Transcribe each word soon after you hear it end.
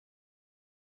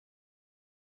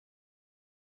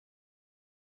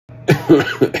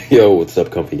Yo, what's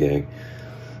up, Comfy Gang?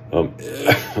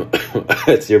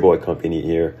 It's your boy Company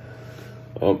here.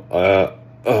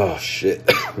 Oh shit.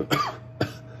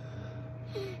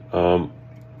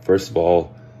 First of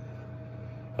all,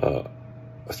 I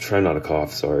was trying not to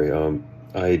cough, sorry. I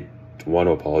want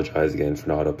to apologize again for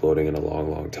not uploading in a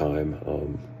long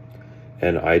time.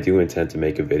 And I do intend to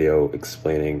make a video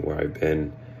explaining where I've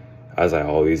been, as I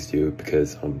always do,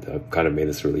 because I've kind of made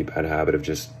this really bad habit of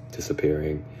just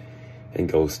disappearing and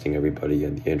ghosting everybody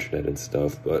on the internet and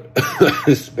stuff. But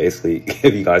just basically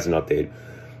give you guys an update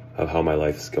of how my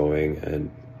life is going.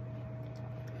 And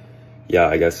yeah,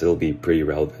 I guess it'll be pretty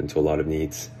relevant to a lot of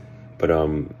needs. But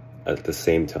at the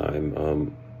same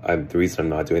time, the reason I'm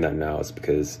not doing that now is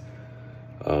because,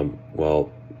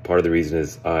 well, part of the reason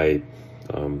is I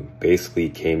basically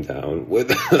came down with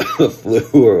the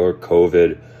flu or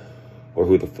COVID or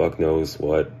who the fuck knows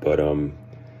what. But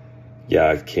yeah,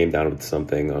 I came down with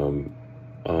something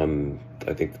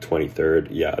I think the 23rd,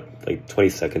 yeah, like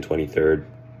 22nd, 23rd.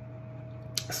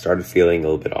 I started feeling a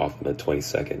little bit off on the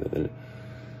 22nd, and then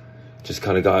just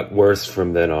kind of got worse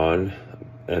from then on.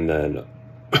 And then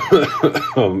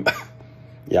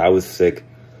yeah, I was sick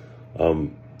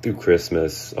through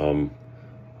Christmas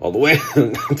all the way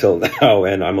until now,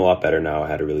 and I'm a lot better now. I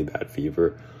had a really bad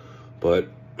fever, but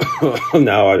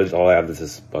now all I have is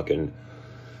this fucking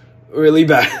really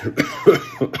bad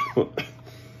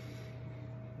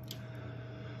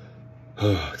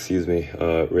excuse me,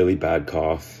 really bad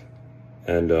cough,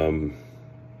 and I'm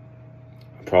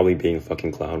probably being a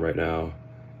fucking clown right now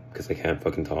because I can't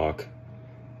fucking talk.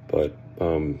 But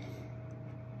probably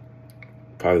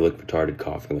look retarded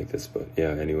coughing like this. But yeah,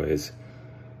 anyways,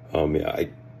 yeah,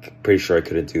 I'm pretty sure I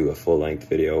couldn't do a full-length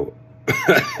video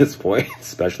at this point,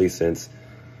 especially since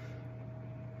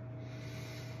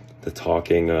the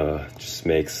talking just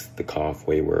makes the cough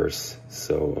way worse.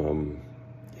 So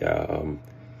yeah,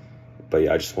 but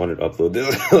yeah, I just wanted to upload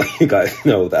this to let you guys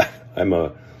know that I'm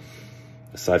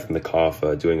aside from the cough,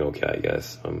 doing okay, I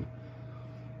guess.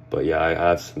 But yeah, I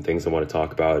have some things I want to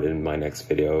talk about in my next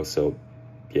video. So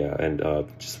yeah, and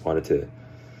just wanted to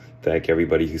thank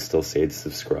everybody who still stayed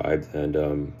subscribed,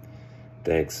 and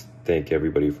thank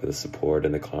everybody for the support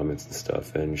and the comments and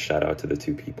stuff, and shout out to the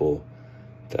 2 people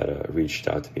that reached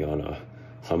out to me on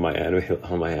my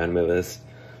anime list.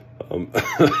 But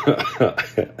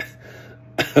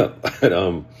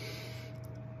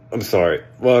I'm sorry.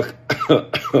 Look,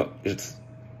 it's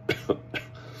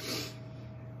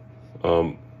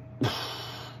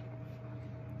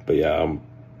but yeah, I'm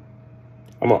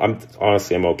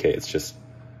honestly, I'm okay. It's just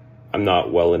I'm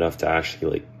not well enough to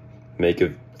actually like make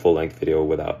a full-length video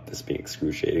without this being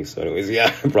excruciating. So anyways,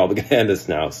 yeah, I'm probably gonna end this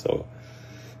now. So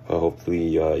hopefully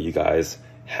you guys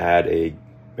had a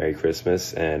Merry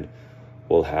Christmas, and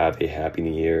we'll have a Happy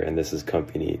New Year. And this is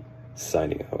Company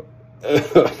signing out.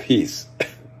 Peace.